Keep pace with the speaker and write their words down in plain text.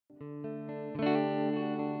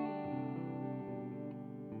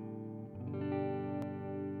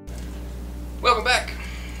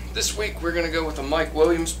This week we're going to go with a Mike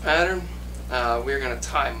Williams pattern. We're going to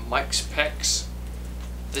tie Mike's Pecs.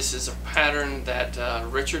 This is a pattern that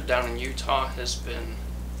Richard down in Utah has been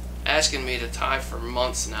asking me to tie for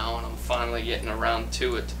months now, and I'm finally getting around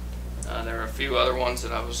to it. There are a few other ones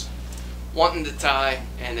that I was wanting to tie,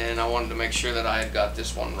 and then I wanted to make sure that I had got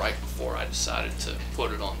this one right before I decided to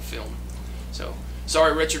put it on film. So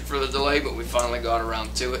sorry Richard for the delay, but we finally got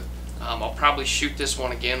around to it. I'll probably shoot this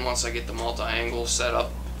one again once I get the multi-angle set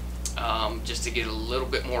up, just to get a little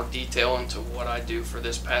bit more detail into what I do for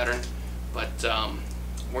this pattern. But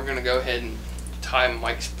we're going to go ahead and tie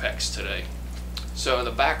Mike's Pecs today. So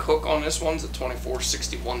the back hook on this one's a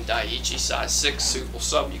 2461 Daiichi size 6 suitable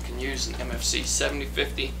sub. You can use an MFC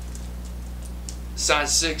 7050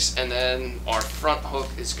 size 6, and then our front hook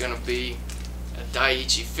is going to be a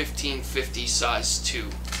Daiichi 1550 size 2.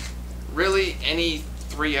 Really, any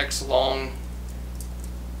 3x long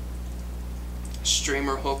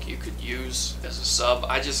streamer hook you could use as a sub.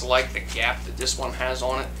 I just like the gap that this one has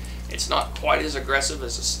on it. It's not quite as aggressive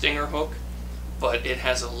as a stinger hook, but it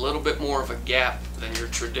has a little bit more of a gap than your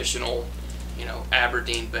traditional,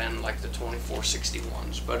 Aberdeen bend like the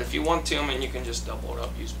 2461s. But if you want to, you can just double it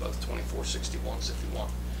up, use both 2461s if you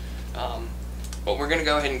want. But we're going to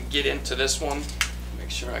go ahead and get into this one. Make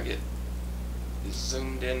sure I get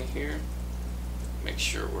zoomed in here. Make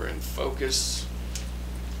sure we're in focus.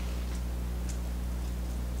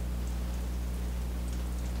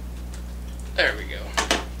 There we go.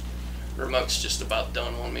 Remote's just about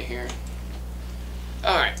done on me here.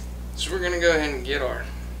 Alright, so we're going to go ahead and get our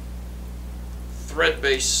thread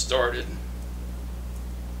base started.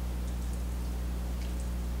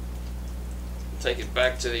 Take it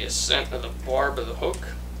back to the ascent of the barb of the hook,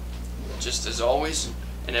 just as always.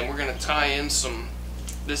 And then we're going to tie in some,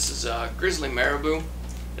 this is Grizzly Marabou.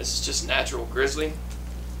 This is just natural Grizzly.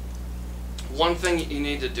 One thing you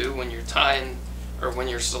need to do when you're tying, or when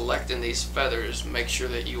you're selecting these feathers, make sure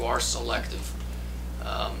that you are selective.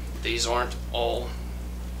 These aren't all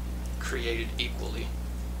created equally.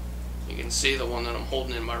 You can see the one that I'm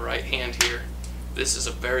holding in my right hand here. This is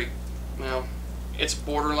a very, it's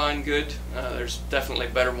borderline good. There's definitely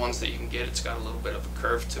better ones that you can get. It's got a little bit of a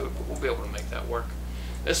curve to it, but we'll be able to make that work.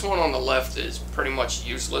 This one on the left is pretty much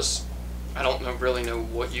useless. I don't really know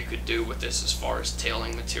what you could do with this as far as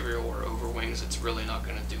tailing material or overwings. It's really not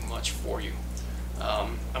going to do much for you.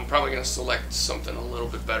 I'm probably going to select something a little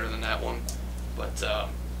bit better than that one, but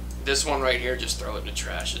this one right here, just throw it in the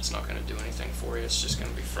trash. It's not going to do anything for you. It's just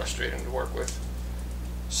going to be frustrating to work with.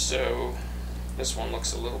 So this one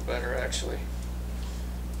looks a little better actually.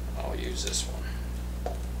 I'll use this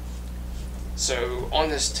one. So on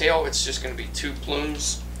this tail, it's just going to be 2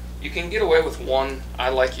 plumes. You can get away with 1. I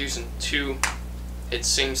like using 2. It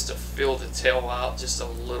seems to fill the tail out just a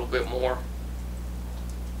little bit more.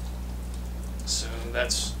 So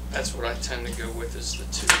that's what I tend to go with, is the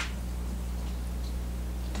 2.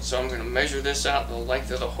 So I'm going to measure this out, the length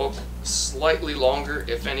of the hook, slightly longer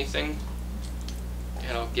if anything,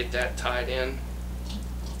 and I'll get that tied in.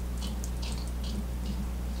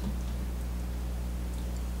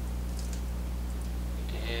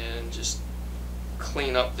 And just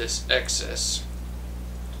clean up this excess.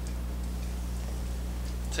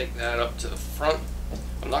 Take that up to the front.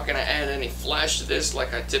 I'm not going to add any flash to this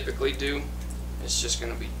like I typically do. It's just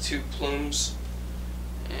going to be 2 plumes,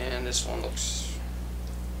 and this one looks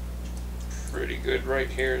pretty good right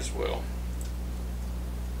here as well.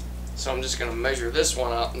 So I'm just going to measure this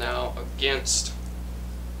one out now against,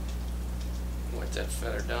 let that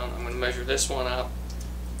feather down, I'm going to measure this one out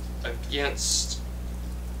against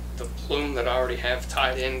the plume that I already have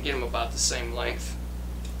tied in, get them about the same length,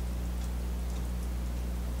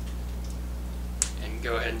 and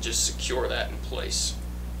go ahead and just secure that in place.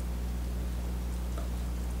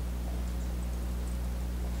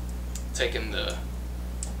 Taking the,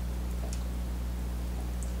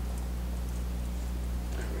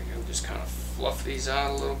 there we go, just kind of fluff these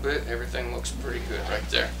out a little bit. Everything looks pretty good right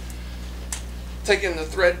there. Taking the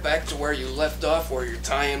thread back to where you left off, where your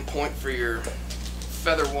tie-in point for your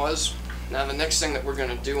feather was. Now the next thing that we're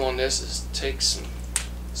going to do on this is take some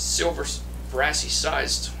silver Brassie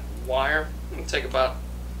sized wire. I'm going to take about,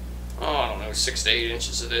 I don't know, 6 to 8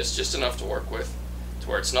 inches of this, just enough to work with, to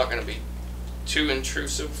where it's not going to be too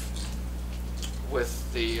intrusive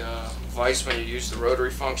with the vise when you use the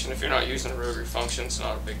rotary function. If you're not using the rotary function, it's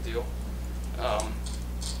not a big deal.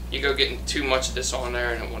 You go getting too much of this on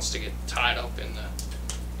there and it wants to get tied up in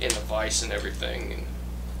the vise and everything. And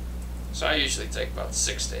so I usually take about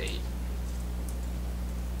 6 to 8.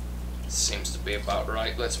 Seems to be about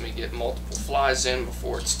right. Lets me get multiple flies in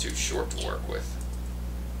before it's too short to work with.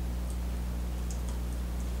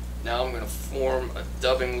 Now I'm going to form a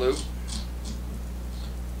dubbing loop.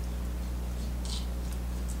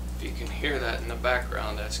 If you can hear that in the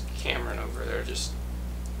background, that's Cameron over there just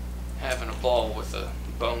having a ball with a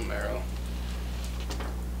bone marrow.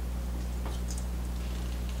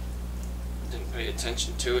 Didn't pay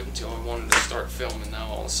attention to it until I wanted to start filming. Now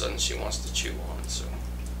all of a sudden she wants to chew on it, so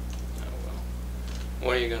oh well.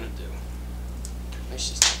 What are you going to do? At least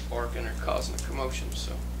she's not barking or causing a commotion,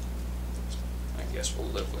 so I guess we'll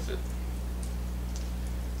live with it.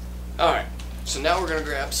 Alright, so now we're going to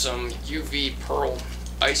grab some UV Pearl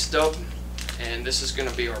Ice Dub, and this is going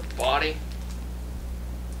to be our body.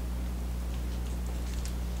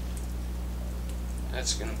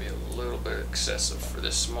 That's going to be a little bit excessive for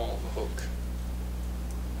this small of a hook.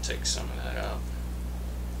 Take some of that out.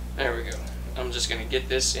 There we go. I'm just going to get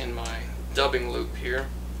this in my dubbing loop here.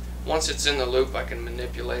 Once it's in the loop, I can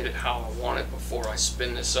manipulate it how I want it before I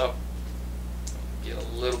spin this up. Get a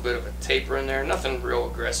little bit of a taper in there. Nothing real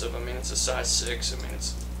aggressive. I mean, it's a size 6. I mean,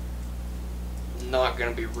 it's not going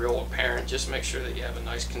to be real apparent. Just make sure that you have a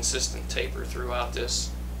nice consistent taper throughout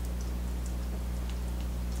this.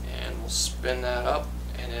 And we'll spin that up,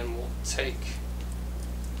 and then we'll take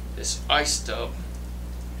this ice dub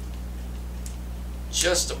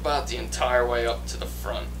just about the entire way up to the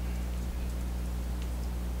front.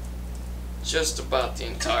 Just about the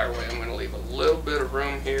entire way. I'm going to leave a little bit of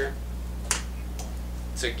room here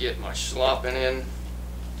to get my Schlappen in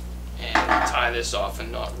and tie this off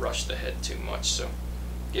and not rush the head too much. So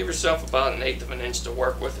give yourself about 1/8 of an inch to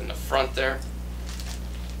work with in the front there.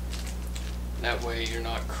 That way you're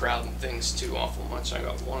not crowding things too awful much. I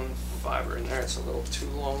got one fiber in there, it's a little too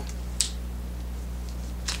long.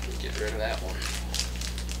 Get rid of that one.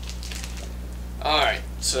 Alright,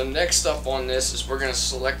 so next up on this is we're going to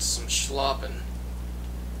select some Schlappen.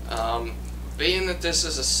 Being that this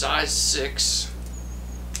is a size 6,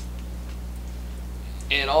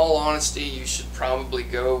 in all honesty, you should probably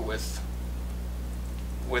go with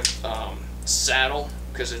saddle,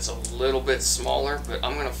 because it's a little bit smaller, but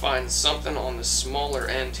I'm going to find something on the smaller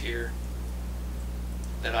end here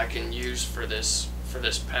that I can use for this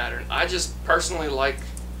pattern. I just personally like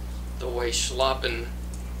the way Schlappen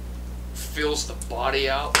fills the body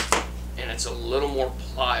out, and it's a little more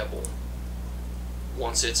pliable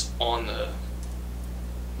once it's on the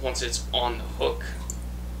hook.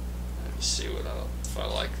 Let me see if I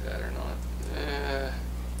like that or not.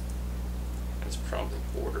 That's probably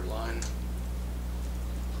borderline.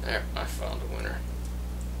 There, I found a winner.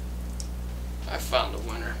 I found a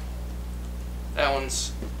winner. That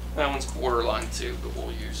one's borderline too, but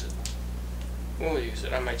we'll use it. We'll use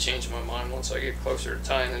it. I might change my mind once I get closer to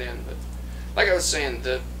tying it in, but like I was saying,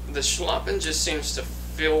 the Schlappen just seems to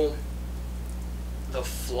fill the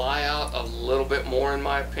fly out a little bit more, in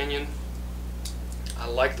my opinion. I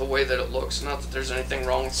like the way that it looks. Not that there's anything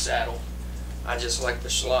wrong with saddle. I just like the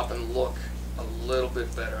Schlappen look a little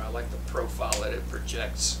bit better. I like the profile that it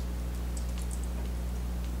projects.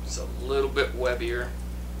 It's a little bit webbier,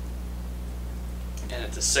 and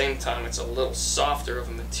at the same time it's a little softer of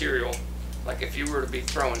a material. Like if you were to be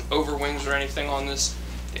throwing overwings or anything on this,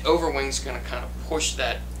 the overwing's going to kind of push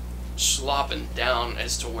that Schlappen down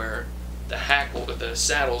as to where the hackle, the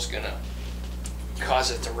saddle's going to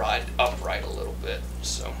cause it to ride upright a little bit.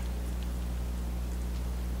 So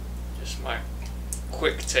just my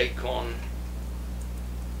quick take on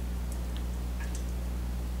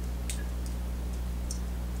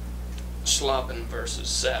Schlappen versus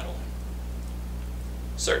saddle.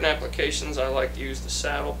 Certain applications I like to use the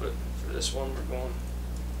saddle, but for this one we're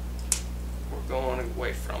going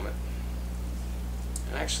away from it.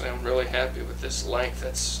 And actually I'm really happy with this length.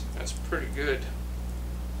 That's pretty good.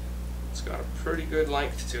 It's got a pretty good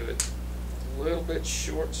length to it. A little bit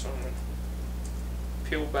short, so I'm going to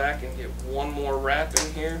peel back and get one more wrap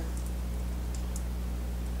in here.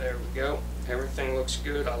 There we go. Everything looks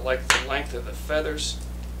good. I like the length of the feathers.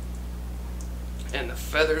 And the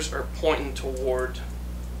feathers are pointing toward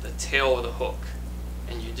the tail of the hook.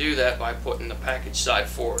 And you do that by putting the package side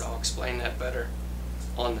forward. I'll explain that better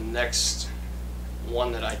on the next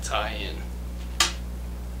one that I tie in.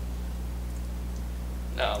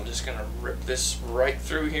 Now I'm just going to rip this right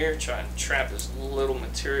through here, try and trap as little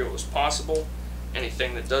material as possible.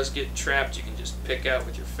 Anything that does get trapped you can just pick out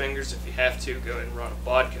with your fingers. If you have to, go ahead and run a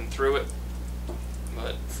bodkin through it.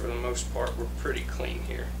 But for the most part we're pretty clean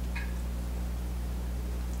here.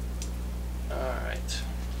 Alright.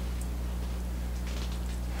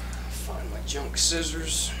 Find my junk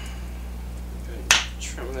scissors. Go ahead and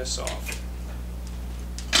trim this off.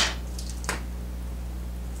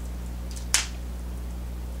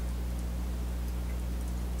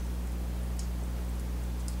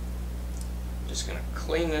 just going to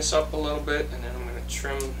clean this up a little bit, and then I'm going to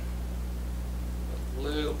trim a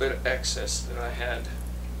little bit of excess that I had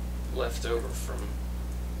left over from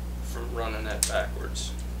running that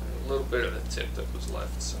backwards. A little bit of the tip that was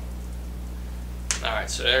left. So, alright,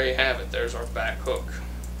 so there you have it. There's our back hook.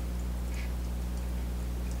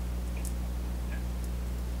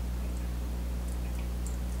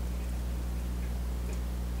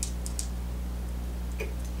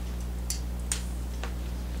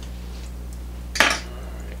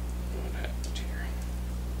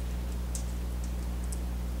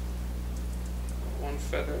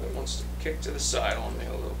 Feather that wants to kick to the side on me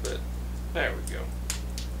a little bit. There we go.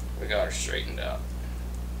 We got her straightened out.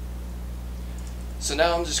 So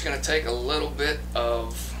now I'm just going to take a little bit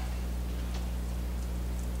of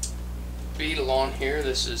Beadalon here.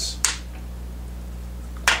 This is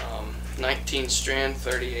 19 strand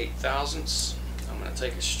 38 thousandths. I'm going to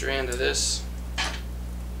take a strand of this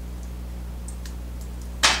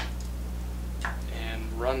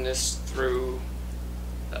and run this through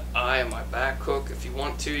the eye of my back hook. If you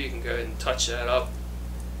want to, you can go ahead and touch that up,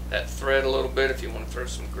 that thread a little bit. If you want to throw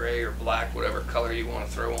some gray or black, whatever color you want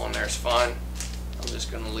to throw on there is fine. I'm just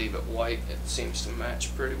going to leave it white. It seems to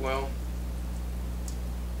match pretty well.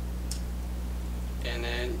 And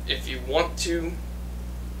then if you want to,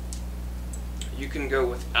 you can go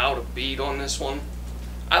without a bead on this one.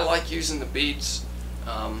 I like using the beads.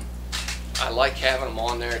 I like having them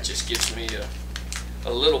on there. It just gives me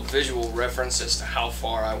a little visual reference as to how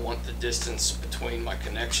far I want the distance between my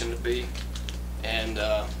connection to be. And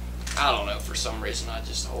I don't know, for some reason I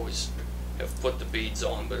just always have put the beads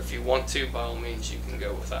on, but if you want to, by all means you can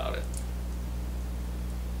go without it.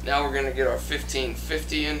 Now we're going to get our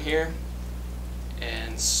 1550 in here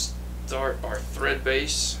and start our thread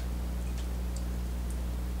base.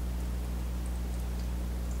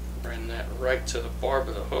 Bring that right to the barb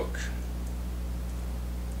of the hook.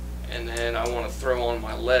 And then I want to throw on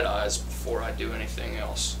my lead eyes before I do anything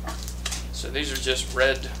else. So these are just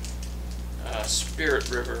red Spirit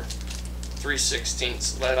River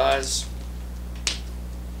 3/16 lead eyes.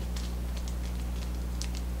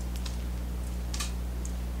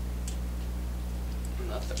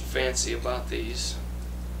 Nothing fancy about these.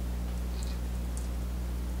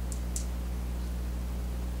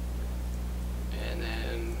 And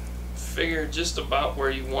then figure just about where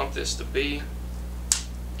you want this to be.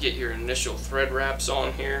 Get your initial thread wraps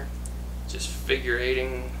on here, just figure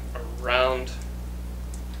eighting around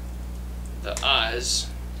the eyes,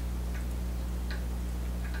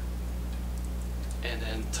 and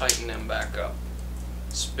then tighten them back up.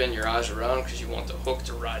 Spin your eyes around because you want the hook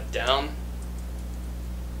to ride down.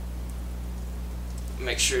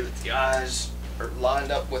 Make sure that the eyes are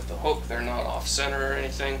lined up with the hook, they're not off center or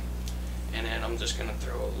anything. And then I'm just going to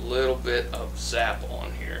throw a little bit of zap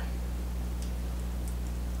on here.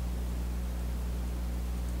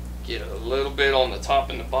 Get a little bit on the top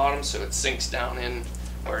and the bottom so it sinks down in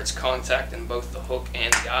where it's contacting both the hook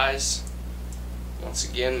and the eyes. Once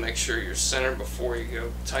again, make sure you're centered before you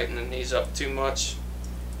go tightening these up too much.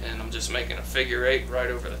 And I'm just making a figure 8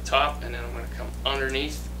 right over the top, and then I'm going to come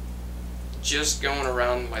underneath, just going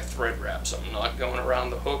around my thread wraps. I'm not going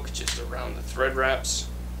around the hook, just around the thread wraps.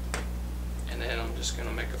 And then I'm just going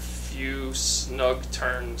to make a few snug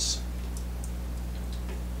turns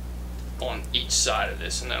on each side of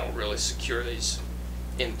this, and that'll really secure these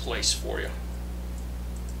in place for you.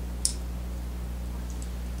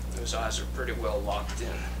 Those eyes are pretty well locked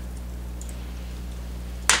in.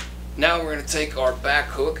 Now we're going to take our back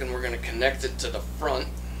hook and we're going to connect it to the front.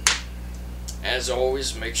 As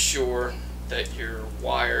always, make sure that your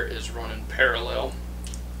wire is running parallel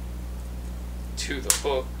to the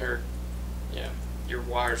hook, or your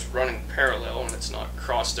wire's running parallel and it's not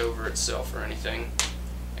crossed over itself or anything.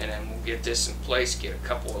 And then we'll get this in place, get a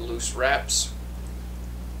couple of loose wraps,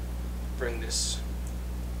 bring this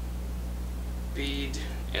bead,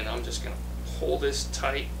 and I'm just going to pull this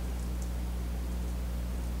tight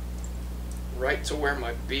right to where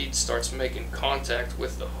my bead starts making contact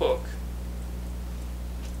with the hook.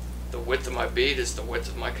 The width of my bead is the width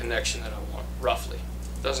of my connection that I want, roughly.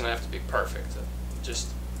 It doesn't have to be perfect, just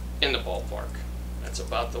in the ballpark. That's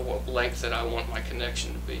about the length that I want my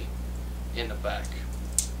connection to be in the back.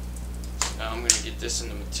 Now I'm going to get this in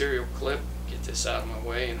the material clip, get this out of my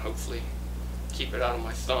way, and hopefully keep it out of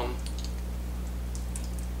my thumb.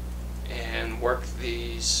 And work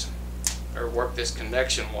this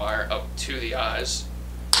connection wire up to the eyes,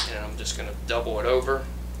 and I'm just going to double it over,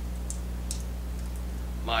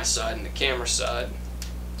 my side and the camera side,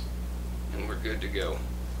 and we're good to go.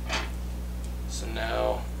 So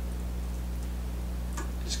now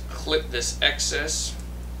just clip this excess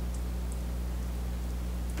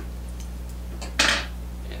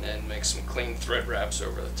make some clean thread wraps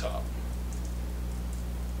over the top.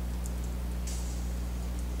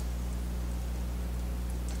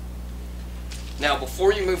 Now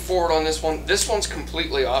before you move forward on this one's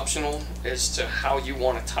completely optional as to how you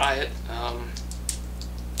want to tie it.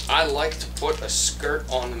 I like to put a skirt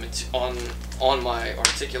on my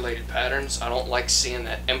articulated patterns. I don't like seeing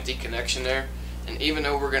that empty connection there. And even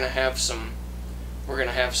though we're gonna have some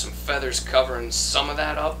feathers covering some of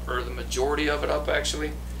that up, or the majority of it up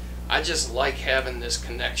actually, I just like having this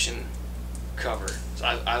connection covered. So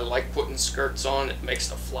I like putting skirts on. It makes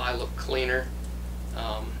the fly look cleaner,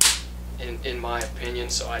 in my opinion.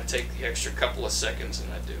 So I take the extra couple of seconds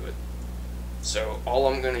and I do it. So all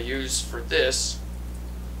I'm going to use for this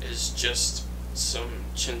is just some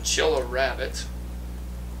Chinchilla rabbit.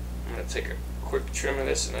 I'm going to take a quick trim of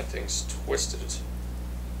this, and that thing's twisted as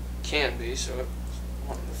can be, so it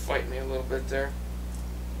wanted to fight me a little bit there.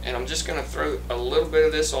 And I'm just going to throw a little bit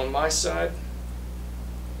of this on my side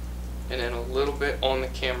and then a little bit on the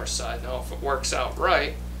camera side. Now if it works out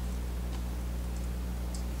right,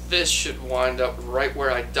 this should wind up right where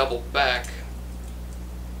I doubled back,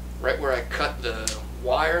 right where I cut the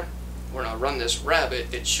wire. When I run this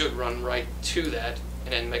rabbit, it should run right to that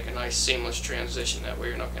and then make a nice seamless transition. That way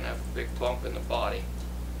you're not going to have a big bump in the body.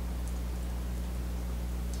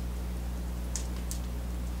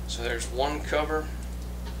 So there's one cover.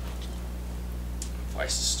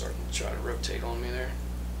 Vice is starting to try to rotate on me there.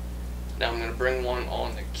 Now I'm going to bring one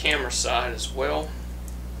on the camera side as well.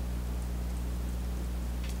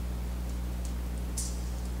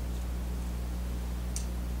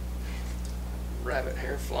 Rabbit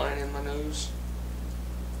hair flying in my nose.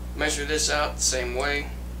 Measure this out the same way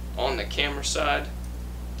on the camera side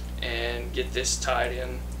and get this tied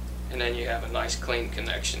in, and then you have a nice clean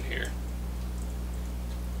connection here.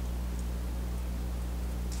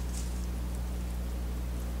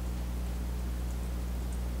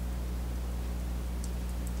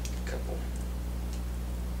 A couple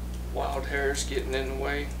wild hairs getting in the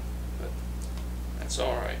way, but that's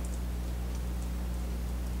alright.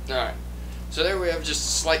 Alright. So there we have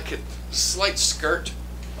just a slight skirt,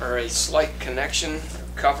 or a slight connection, or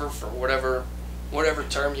cover, for whatever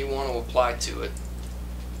term you want to apply to it.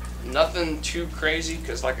 Nothing too crazy,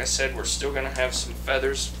 because like I said, we're still going to have some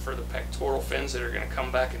feathers for the pectoral fins that are going to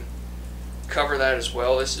come back and cover that as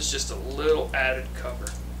well. This is just a little added cover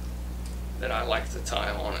that I like to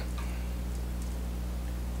tie on it.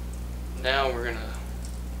 Now we're going to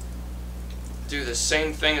do the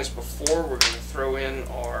same thing as before. We're going to throw in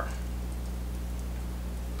our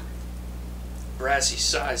Brassie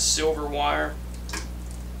size silver wire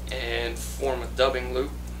and form a dubbing loop.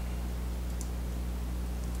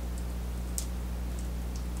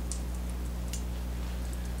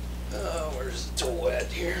 Where's the tool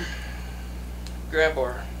at here? Grab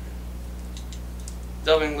our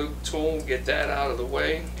dubbing loop tool, get that out of the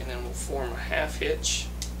way, and then we'll form a half hitch,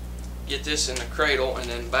 get this in the cradle, and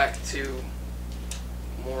then back to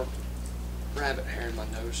more rabbit hair in my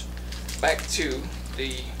nose, back to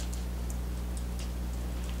the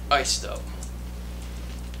ice stub.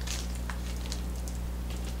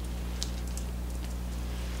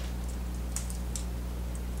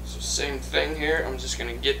 So same thing here. I'm just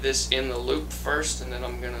going to get this in the loop first, and then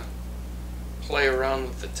I'm going to play around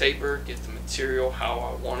with the taper, get the material how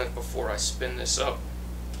I want it before I spin this up.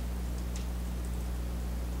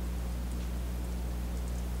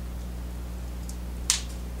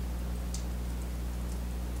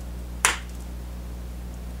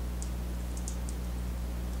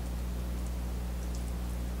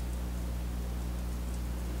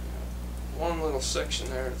 One little section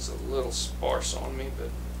there that's a little sparse on me, but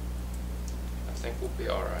I think we'll be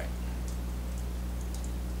alright.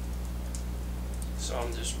 So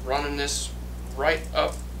I'm just running this right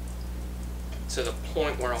up to the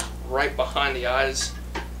point where I'm right behind the eyes.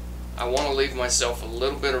 I want to leave myself a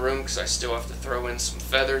little bit of room because I still have to throw in some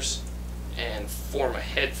feathers and form a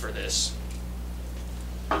head for this.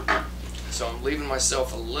 So I'm leaving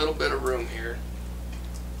myself a little bit of room here.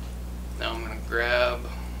 Now I'm going to grab...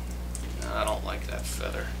 I don't like that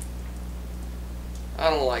feather. I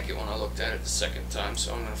don't like it when I looked at it the second time,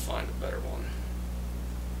 so I'm going to find a better one.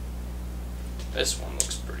 This one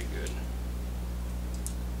looks pretty good.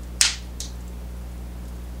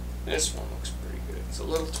 This one looks pretty good. It's a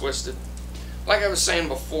little twisted. Like I was saying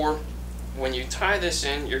before, when you tie this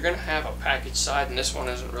in, you're going to have a package side, and this one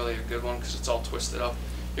isn't really a good one because it's all twisted up.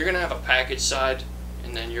 You're going to have a package side,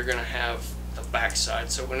 and then you're going to have the back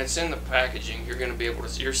side. So when it's in the packaging, you're going to be able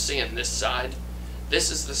to, you're seeing this side.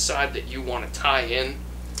 This is the side that you want to tie in.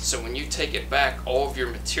 So when you take it back, all of your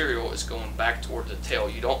material is going back toward the tail.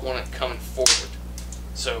 You don't want it coming forward.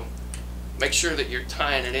 So make sure that you're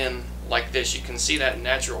tying it in like this. You can see that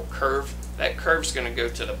natural curve. That curve's going to go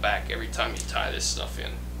to the back every time you tie this stuff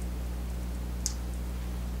in.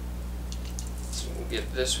 So we'll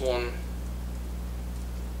get this one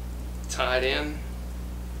tied in,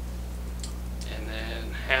 and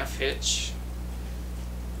then half hitch,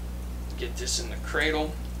 get this in the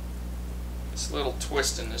cradle. This little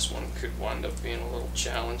twist in this one could wind up being a little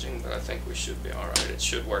challenging, but I think we should be alright. It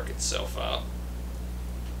should work itself out.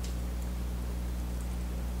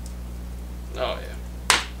 Oh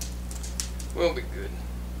yeah, we'll be good.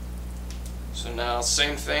 So now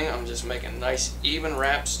same thing, I'm just making nice even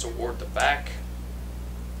wraps toward the back.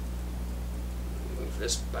 Move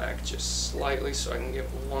this back just slightly so I can get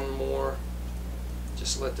one more.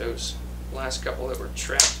 Just let those last couple that were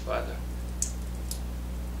trapped by the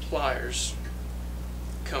pliers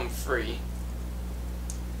come free.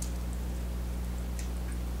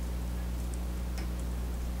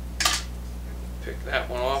 Pick that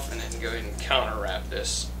one off and then go ahead and counter wrap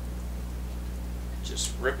this.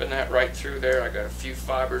 Just ripping that right through there. I got a few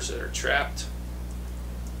fibers that are trapped.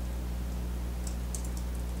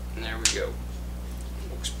 And there we go.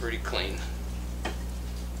 Looks pretty clean.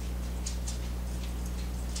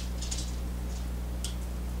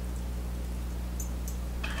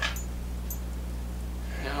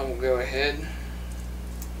 Now we'll go ahead,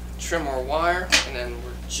 trim our wire, and then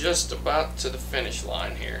we're just about to the finish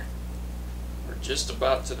line here. We're just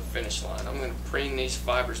about to the finish line. I'm going to preen these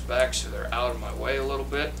fibers back so they're out of my way a little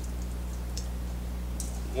bit.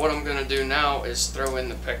 What I'm going to do now is throw in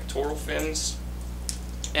the pectoral fins,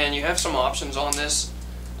 and you have some options on this.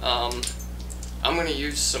 I'm going to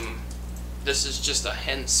use some, this is just a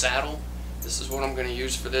hen saddle. This is what I'm going to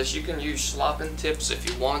use for this. You can use Schlappen tips if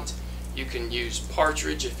you want. You can use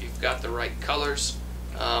partridge if you've got the right colors.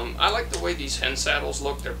 I like the way these hen saddles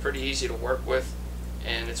look. They're pretty easy to work with,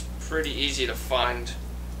 and it's pretty easy to find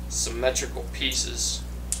symmetrical pieces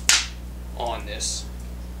on this.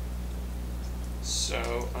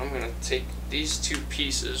 So I'm going to take these two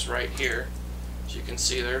pieces right here. As you can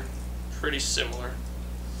see, they're pretty similar.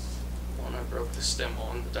 One I broke the stem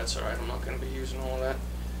on, but that's alright. I'm not going to be using all of that.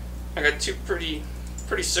 I got two pretty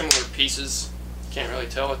similar pieces. Can't really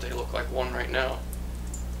tell what they look like one right now.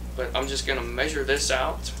 But I'm just going to measure this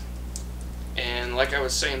out. And like I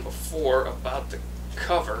was saying before about the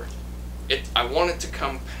cover, I want it to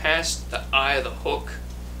come past the eye of the hook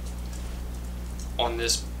on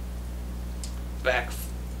this back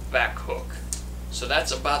hook. So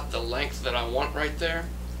that's about the length that I want right there.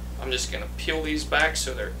 I'm just going to peel these back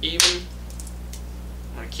so they're even.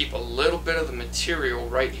 I'm going to keep a little bit of the material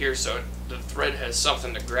right here so the thread has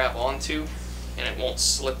something to grab onto and it won't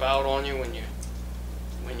slip out on you when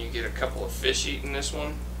you get a couple of fish eating this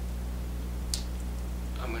one.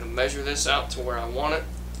 I'm going to measure this out to where I want it,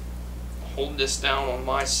 hold this down on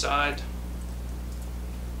my side,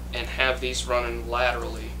 and have these running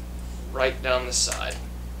laterally right down the side.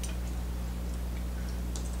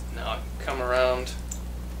 Now I can come around,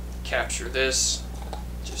 capture this,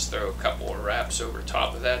 just throw a couple of wraps over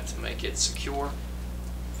top of that to make it secure.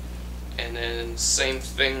 And then same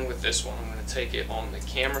thing with this one. I'm going to take it on the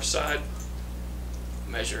camera side,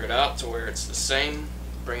 measure it out to where it's the same,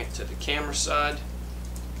 bring it to the camera side,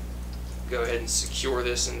 go ahead and secure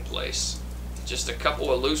this in place. Just a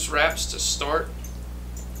couple of loose wraps to start.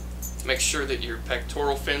 Make sure that your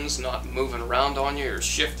pectoral fin's not moving around on you or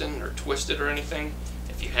shifting or twisted or anything.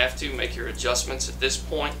 If you have to, make your adjustments at this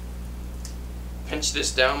point. Pinch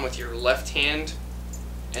this down with your left hand,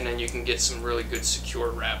 and then you can get some really good secure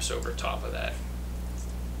wraps over top of that.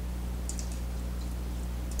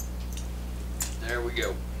 There we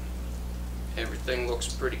go. Everything looks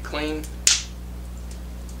pretty clean.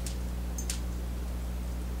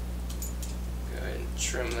 Go ahead and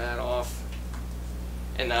trim that off.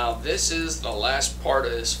 And now this is the last part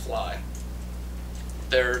of this fly.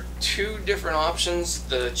 There are two different options.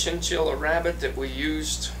 The Chinchilla rabbit that we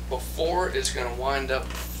used before is going to wind up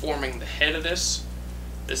forming the head of this.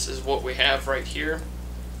 This is what we have right here.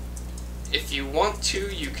 If you want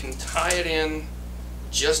to, you can tie it in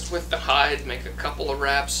just with the hide, make a couple of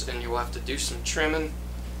wraps, and you'll have to do some trimming.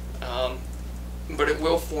 But it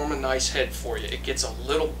will form a nice head for you. It gets a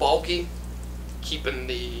little bulky keeping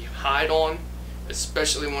the hide on,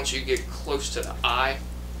 especially once you get close to the eye.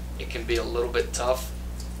 It can be a little bit tough.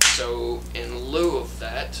 So in lieu of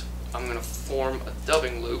that, I'm going to form a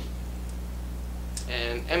dubbing loop.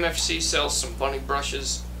 And MFC sells some bunny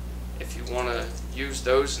brushes. If you want to use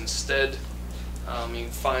those instead, you can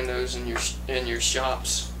find those in your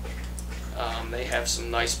shops. They have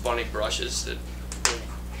some nice bunny brushes that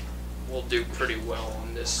will do pretty well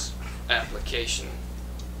on this application.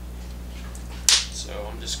 So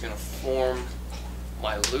I'm just going to form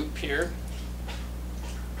my loop here.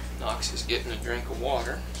 Knox is getting a drink of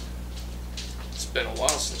water. It's been a while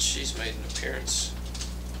since she's made an appearance.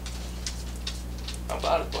 How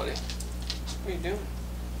about it, buddy? What are you doing?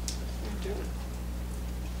 What are you doing?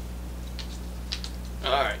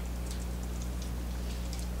 Alright.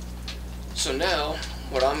 So now,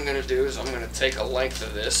 what I'm going to do is I'm going to take a length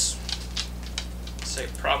of this. Say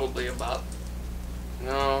probably about,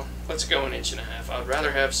 no, let's go 1.5 inches. I'd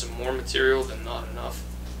rather have some more material than not enough.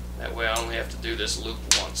 That way I only have to do this loop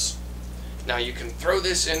once. Now you can throw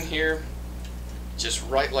this in here just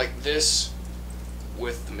right like this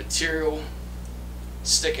with the material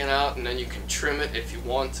sticking out, and then you can trim it if you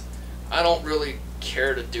want. I don't really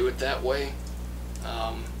care to do it that way.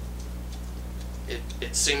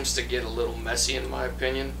 It seems to get a little messy in my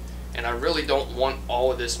opinion, and I really don't want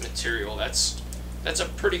all of this material. That's a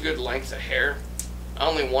pretty good length of hair. I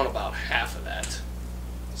only want about half of that.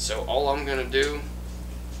 So all I'm going to do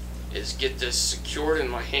is get this secured in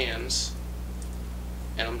my hands,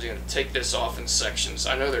 and I'm going to take this off in sections.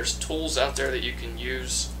 I know there's tools out there that you can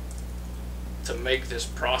use to make this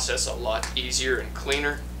process a lot easier and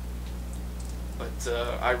cleaner, but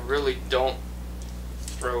I really don't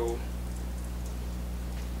throw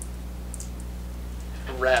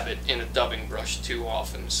a rabbit in a dubbing brush too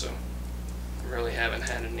often, so I really haven't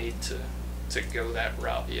had a need to go that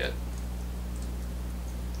route yet.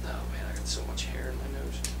 Oh man, I got so much hair in my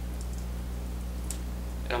nose.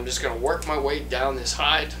 And I'm just going to work my way down this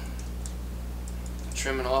hide,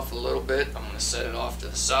 trimming off a little bit. I'm going to set it off to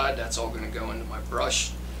the side. That's all going to go into my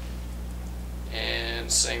brush.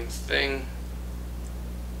 And same thing.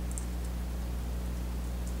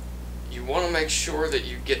 You want to make sure that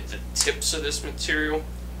you get the tips of this material.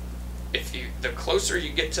 The closer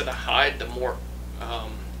you get to the hide, the more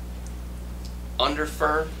under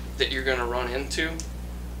fur that you're going to run into.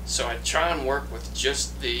 So I try and work with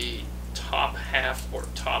just the top half, or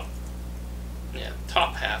top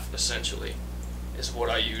half essentially is what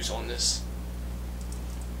I use on this.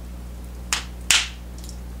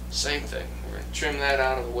 Same thing. We're going to trim that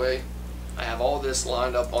out of the way. I have all this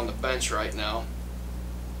lined up on the bench right now.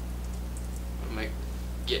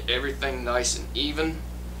 Get everything nice and even.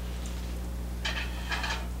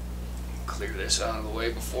 Clear this out of the way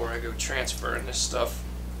before I go transferring this stuff.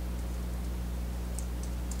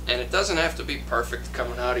 And it doesn't have to be perfect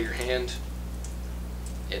coming out of your hand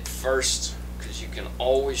at first, because you can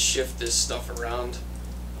always shift this stuff around.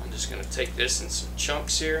 I'm just going to take this in some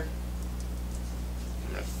chunks here.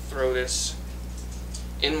 I'm going to throw this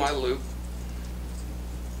in my loop.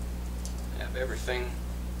 Have everything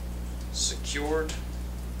secured.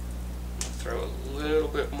 Throw a little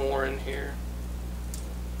bit more in here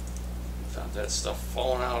without that stuff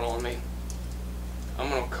falling out on me. I'm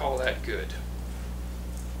going to call that good.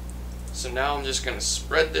 So now I'm just going to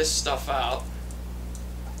spread this stuff out,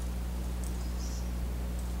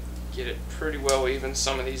 get it pretty well even.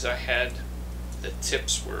 Some of these I had the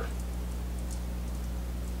tips were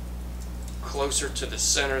closer to the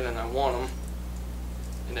center than I want them,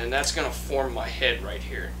 and then that's going to form my head right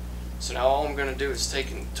here. So now all I'm going to do is take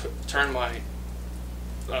and turn my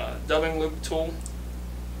dubbing loop tool,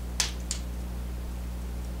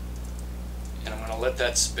 and I'm going to let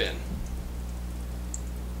that spin.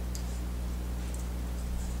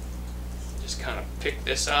 Just kind of pick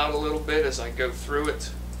this out a little bit as I go through it.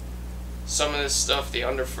 Some of this stuff, the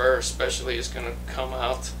under fur especially, is going to come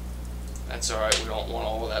out. That's alright, we don't want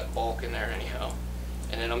all of that bulk in there anyhow.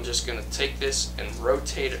 And then I'm just going to take this and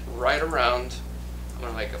rotate it right around. I'm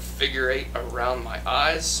going to make a figure 8 around my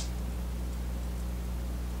eyes.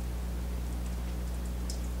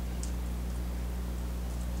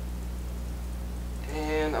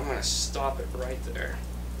 And I'm going to stop it right there.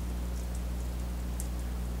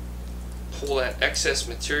 Pull that excess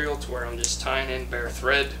material to where I'm just tying in bare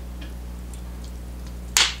thread.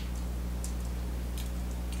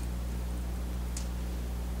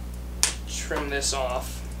 Trim this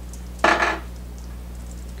off.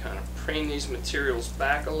 Kind of preen these materials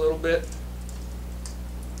back a little bit.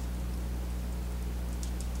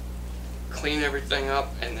 Clean everything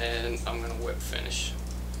up, and then I'm going to whip finish.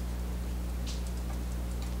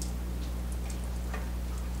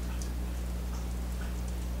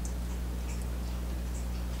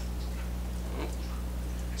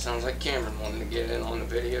 Sounds like Cameron wanted to get in on the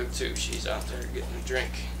video too. She's out there getting a drink.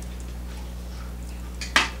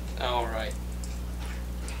 Alright.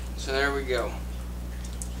 So there we go.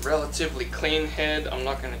 Relatively clean head. I'm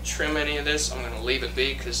not going to trim any of this. I'm going to leave it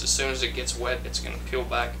be, because as soon as it gets wet, it's going to peel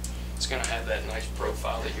back. It's going to have that nice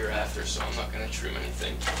profile that you're after, so I'm not going to trim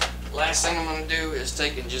anything. Last thing I'm going to do is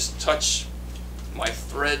take and just touch my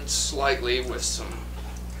thread slightly with some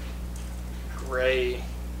gray,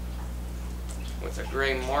 with a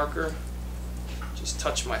gray marker. Just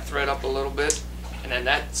touch my thread up a little bit, and then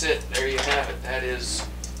that's it. There you have it. That is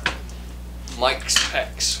Mike's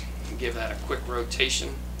Pecs. Give that a quick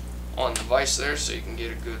rotation on the vise there so you can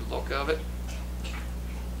get a good look of it.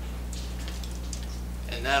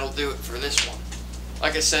 And that'll do it for this one.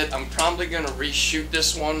 Like I said, I'm probably going to reshoot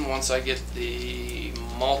this one once I get the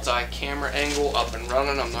multi-camera angle up and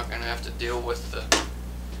running. I'm not going to have to deal with the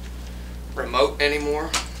remote anymore.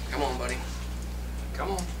 Come on, buddy.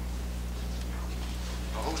 Come on.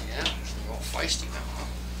 Oh yeah, you're all feisty now,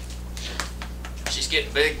 huh? She's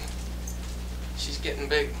getting big. She's getting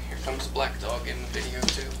big. Here comes the black dog in the video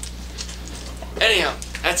too. Anyhow,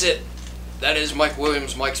 that's it. That is Mike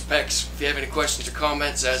Williams, Mike's Pecs. If you have any questions or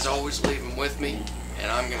comments, as always, leave them with me.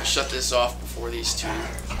 And I'm going to shut this off before these two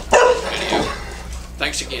video.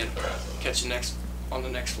 Thanks again. Catch you on the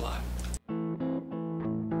next fly.